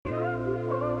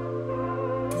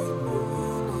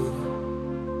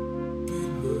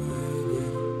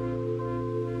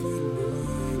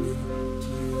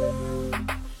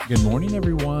Good morning,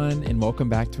 everyone, and welcome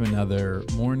back to another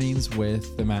Mornings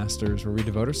with the Masters, where we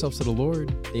devote ourselves to the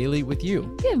Lord daily with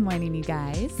you. Good morning, you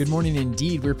guys. Good morning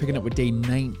indeed. We're picking up with day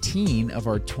 19 of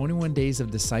our 21 Days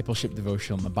of Discipleship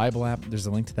devotional in the Bible app. There's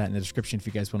a link to that in the description if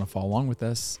you guys want to follow along with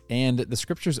us. And the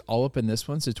scripture's all up in this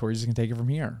one, so Tori just can take it from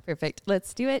here. Perfect.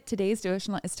 Let's do it. Today's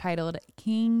devotional is titled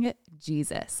King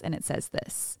Jesus, and it says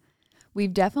this.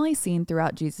 We've definitely seen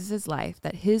throughout Jesus' life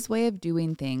that his way of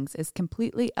doing things is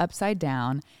completely upside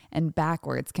down and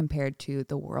backwards compared to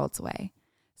the world's way.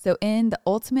 So in the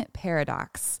ultimate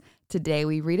paradox, today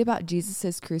we read about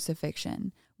Jesus'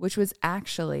 crucifixion, which was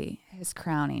actually his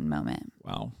crowning moment.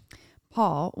 Wow.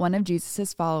 Paul, one of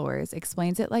Jesus' followers,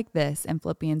 explains it like this in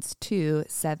Philippians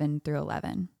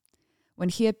 2:7-11. When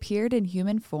he appeared in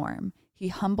human form, he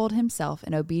humbled himself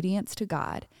in obedience to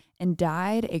God and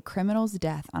died a criminal's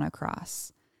death on a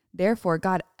cross. Therefore,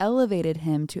 God elevated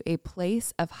him to a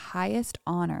place of highest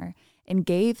honor and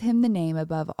gave him the name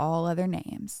above all other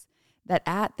names, that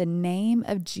at the name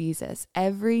of Jesus,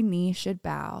 every knee should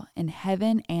bow in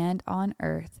heaven and on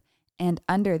earth and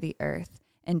under the earth,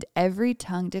 and every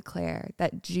tongue declare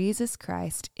that Jesus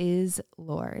Christ is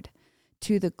Lord,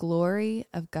 to the glory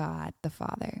of God the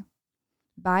Father.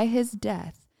 By his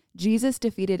death, Jesus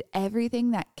defeated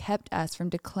everything that kept us from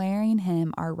declaring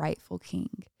him our rightful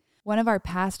king. One of our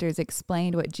pastors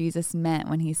explained what Jesus meant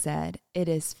when he said, "It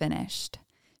is finished."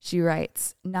 She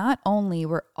writes, not only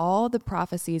were all the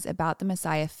prophecies about the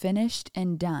Messiah finished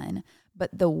and done,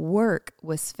 but the work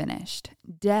was finished.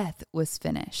 Death was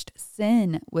finished.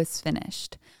 Sin was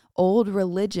finished. Old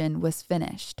religion was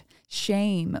finished.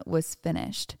 Shame was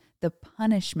finished. The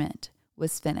punishment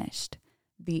was finished.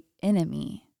 The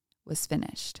enemy was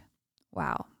finished.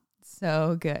 Wow,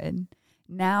 so good.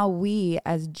 Now we,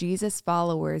 as Jesus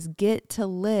followers, get to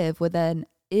live with an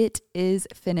 "it is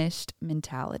finished"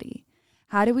 mentality.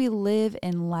 How do we live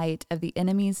in light of the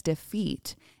enemy's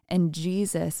defeat and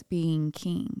Jesus being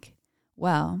king?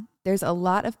 Well, there's a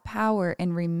lot of power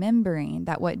in remembering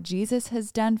that what Jesus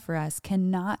has done for us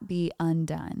cannot be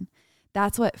undone.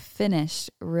 That's what finished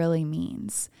really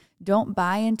means. Don't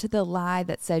buy into the lie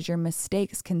that says your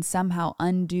mistakes can somehow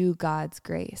undo God's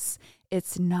grace.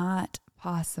 It's not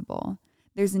possible.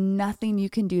 There's nothing you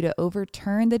can do to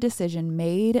overturn the decision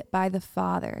made by the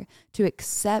Father to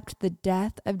accept the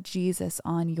death of Jesus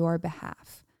on your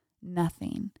behalf.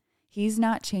 Nothing. He's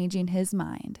not changing his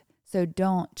mind, so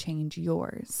don't change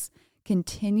yours.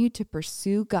 Continue to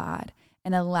pursue God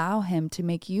and allow him to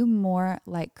make you more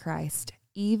like Christ,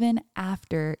 even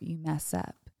after you mess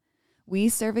up. We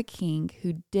serve a king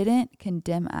who didn't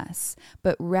condemn us,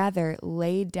 but rather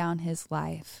laid down his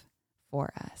life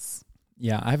for us.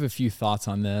 Yeah, I have a few thoughts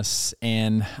on this,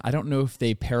 and I don't know if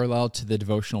they parallel to the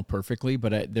devotional perfectly,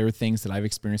 but there are things that I've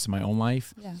experienced in my own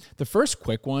life. Yeah. The first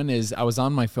quick one is I was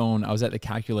on my phone, I was at the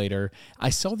calculator,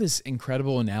 I saw this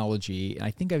incredible analogy, and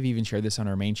I think I've even shared this on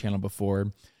our main channel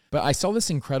before, but I saw this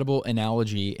incredible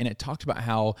analogy, and it talked about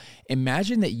how,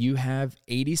 imagine that you have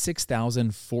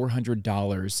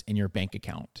 $86,400 in your bank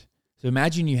account. So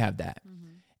imagine you have that. Mm-hmm.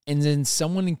 And then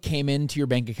someone came into your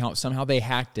bank account, somehow they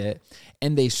hacked it,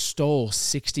 and they stole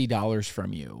 $60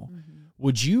 from you. Mm-hmm.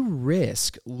 Would you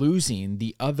risk losing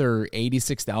the other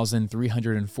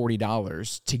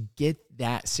 $86,340 to get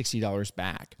that $60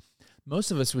 back?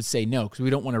 Most of us would say no, because we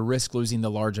don't want to risk losing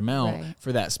the large amount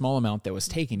for that small amount that was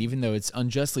taken. Even though it's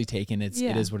unjustly taken, it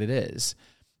is what it is.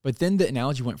 But then the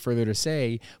analogy went further to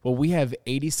say, well, we have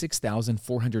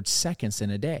 86,400 seconds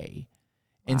in a day.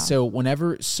 And so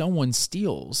whenever someone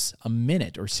steals a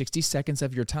minute or 60 seconds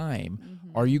of your time,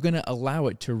 are you going to allow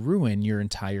it to ruin your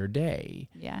entire day?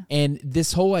 Yeah. And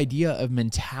this whole idea of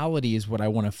mentality is what I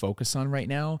want to focus on right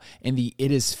now, and the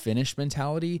 "it is finished"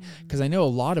 mentality, because I know a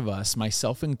lot of us,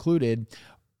 myself included,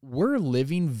 we're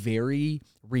living very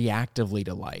reactively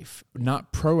to life,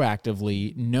 not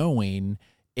proactively knowing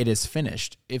it is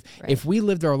finished. If we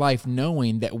lived our life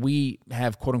knowing that we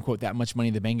have, quote unquote, that much money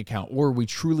in the bank account, or we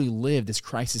truly lived as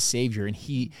Christ's Savior and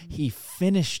he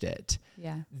finished it,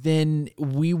 then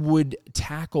we would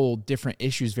tackle different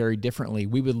issues very differently.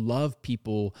 We would love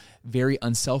people very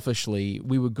unselfishly.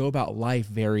 We would go about life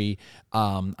very,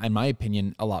 in my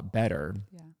opinion, a lot better.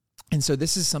 Yeah. And so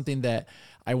this is something that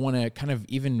I want to kind of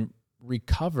even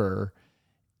recover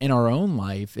in our own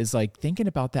life, is like thinking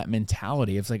about that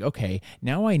mentality of like, okay,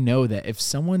 now I know that if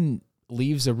someone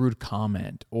leaves a rude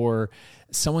comment, or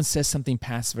someone says something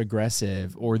passive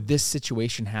aggressive, or this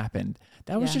situation happened.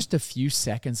 That was just a few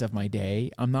seconds of my day.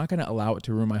 I'm not going to allow it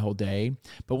to ruin my whole day.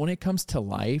 But when it comes to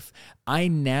life, I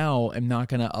now am not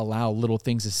going to allow little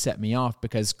things to set me off,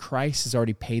 because Christ has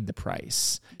already paid the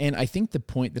price. And I think the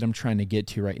point that I'm trying to get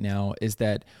to right now is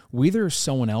that whether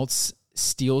someone else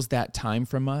steals that time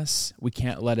from us, we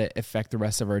can't let it affect the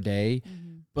rest of our day.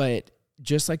 But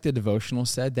just like the devotional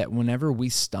said, that whenever we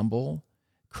stumble,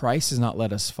 Christ does not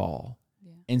let us fall.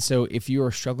 And so if you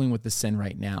are struggling with the sin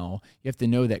right now, you have to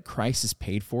know that Christ has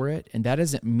paid for it. And that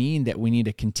doesn't mean that we need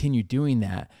to continue doing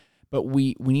that, but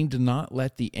we need to not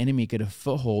let the enemy get a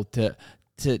foothold to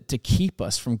keep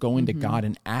us from going to God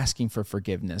and asking for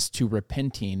forgiveness, to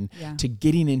repenting, to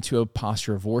getting into a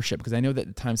posture of worship. Because I know that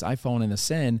the times I've fallen into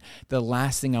sin, the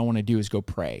last thing I want to do is go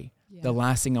pray. The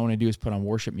last thing I want to do is put on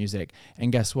worship music.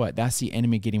 And guess what? That's the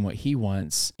enemy getting what he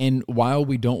wants. And while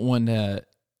we don't want to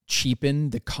cheapen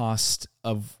the cost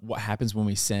of what happens when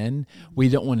we sin, we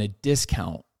don't want to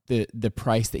discount the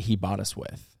price that he bought us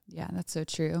with. Yeah, that's so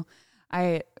true.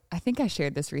 I think I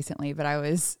shared this recently, but I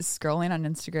was scrolling on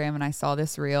Instagram and I saw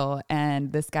this reel,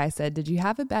 and this guy said, "Did you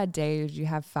have a bad day, or did you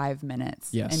have 5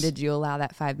 minutes? Yes. And did you allow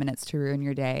that 5 minutes to ruin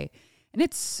your day?" And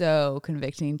it's so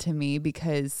convicting to me,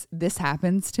 because this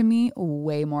happens to me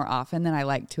way more often than I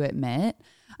like to admit.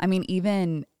 I mean,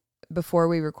 even before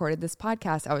we recorded this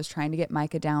podcast, I was trying to get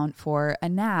Micah down for a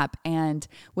nap, and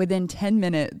within 10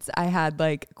 minutes, I had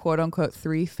like quote unquote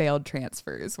 3 failed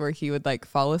transfers where he would like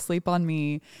fall asleep on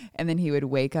me, and then he would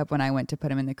wake up when I went to put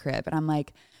him in the crib. And I'm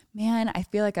like, man, I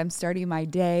feel like I'm starting my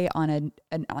day on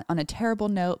a terrible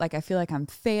note. Like I feel like I'm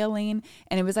failing.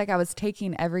 And it was like I was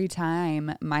taking every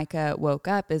time Micah woke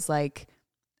up as like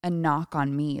a knock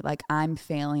on me, like I'm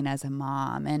failing as a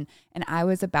mom. And I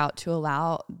was about to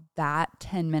allow that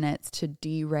 10 minutes to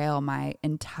derail my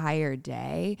entire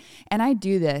day. And I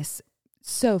do this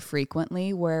so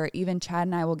frequently, where even Chad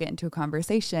and I will get into a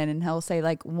conversation and he'll say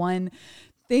like one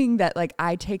thing that like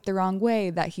I take the wrong way,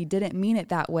 that he didn't mean it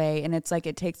that way. And it's like,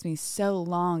 it takes me so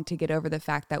long to get over the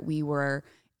fact that we were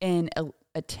in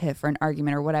a tiff or an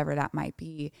argument or whatever that might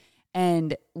be.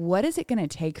 And what is it going to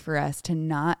take for us to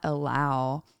not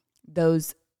allow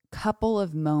those couple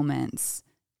of moments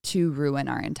to ruin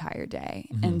our entire day?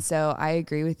 And so I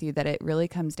agree with you that it really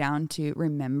comes down to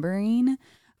remembering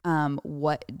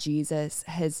what Jesus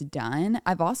has done.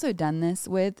 I've also done this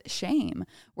with shame,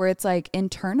 where it's like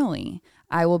internally,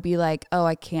 I will be like, oh,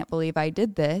 I can't believe I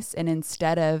did this. And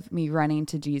instead of me running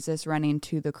to Jesus, running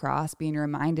to the cross, being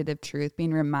reminded of truth,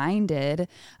 being reminded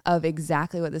of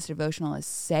exactly what this devotional is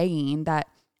saying, that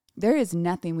there is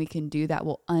nothing we can do that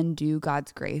will undo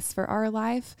God's grace for our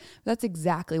life. That's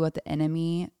exactly what the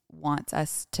enemy wants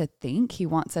us to think. He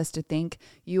wants us to think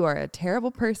you are a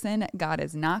terrible person. God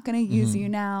is not going to use you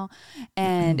now.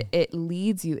 And it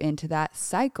leads you into that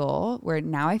cycle where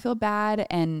now I feel bad,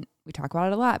 and we talk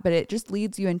about it a lot, but it just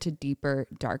leads you into deeper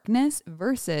darkness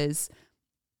versus,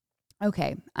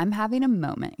 okay, I'm having a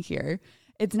moment here.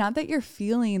 It's not that your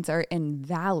feelings are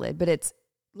invalid, but it's,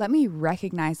 let me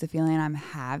recognize the feeling I'm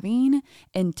having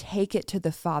and take it to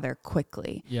the Father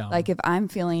quickly. Yeah. Like if I'm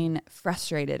feeling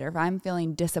frustrated, or if I'm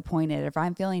feeling disappointed, or if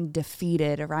I'm feeling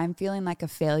defeated, or if I'm feeling like a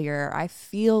failure, or I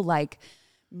feel like,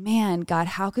 man, God,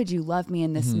 how could you love me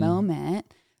in this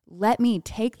moment? Let me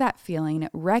take that feeling,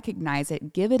 recognize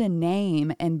it, give it a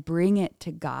name, and bring it to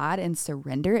God and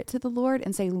surrender it to the Lord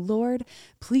and say, Lord,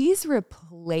 please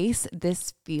replace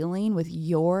this feeling with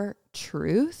your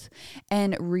truth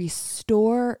and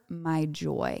restore my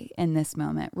joy in this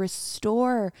moment.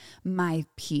 Restore my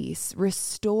peace.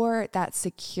 Restore that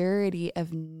security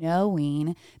of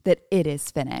knowing that it is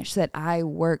finished, that I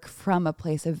work from a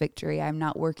place of victory. I'm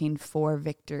not working for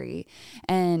victory.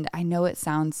 And I know it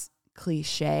sounds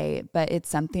cliche, but it's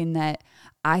something that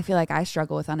I feel like I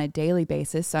struggle with on a daily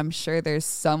basis. So I'm sure there's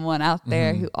someone out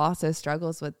there who also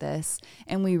struggles with this.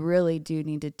 And we really do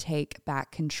need to take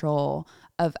back control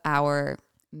of our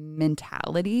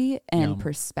mentality and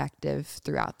perspective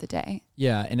throughout the day.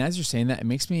 Yeah. And as you're saying that,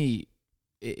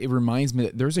 it reminds me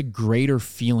that there's a greater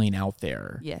feeling out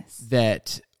there. Yes.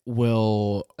 That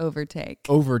will overtake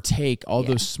all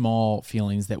those small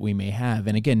feelings that we may have.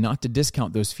 And again, not to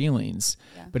discount those feelings,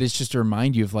 but it's just to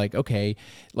remind you of like, okay,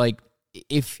 like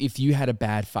if you had a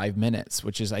bad 5 minutes,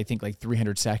 which is I think like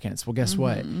 300 seconds, well, guess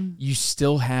what? You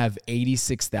still have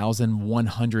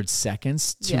 86,100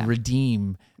 seconds to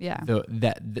redeem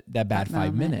that bad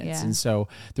 5 minutes. Yeah. And so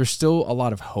there's still a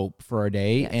lot of hope for our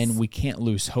day, and we can't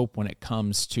lose hope when it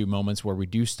comes to moments where we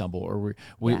do stumble or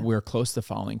we're close to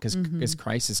falling, because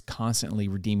Christ is constantly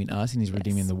redeeming us, and he's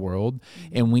redeeming the world.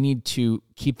 And we need to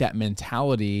keep that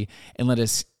mentality and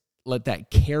let that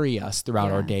carry us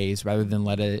throughout our days, rather than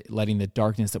letting the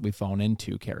darkness that we've fallen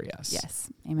into carry us.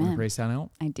 Yes. Amen. Want to pray that out?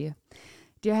 I do.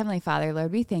 Dear Heavenly Father,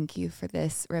 Lord, we thank you for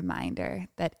this reminder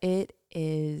that it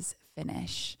is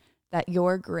finished, that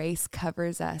your grace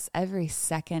covers us every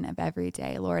second of every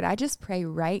day. Lord, I just pray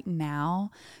right now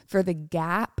for the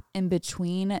gap in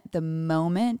between the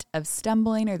moment of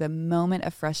stumbling or the moment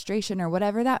of frustration or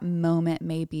whatever that moment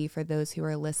may be for those who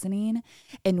are listening.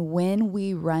 And when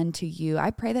we run to you,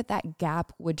 I pray that that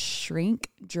gap would shrink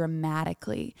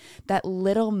dramatically, that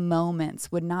little moments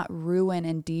would not ruin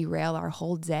and derail our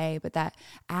whole day, but that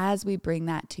as we bring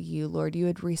that to you, Lord, you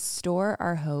would restore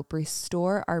our hope,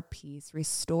 restore our peace,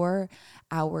 restore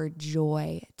our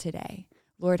joy today.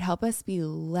 Lord, help us be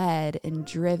led and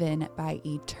driven by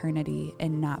eternity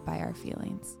and not by our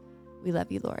feelings. We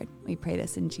love you, Lord. We pray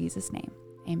this in Jesus' name.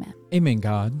 Amen. Amen,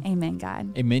 God. Amen,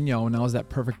 God. Amen, y'all. Now is that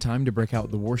perfect time to break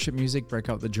out the worship music, break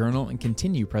out the journal, and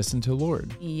continue pressing to the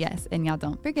Lord. Yes, and y'all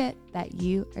don't forget that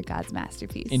you are God's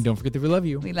masterpiece. And don't forget that we love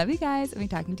you. We love you guys, and we're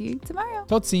talking to you tomorrow.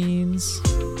 Tot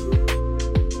ziens.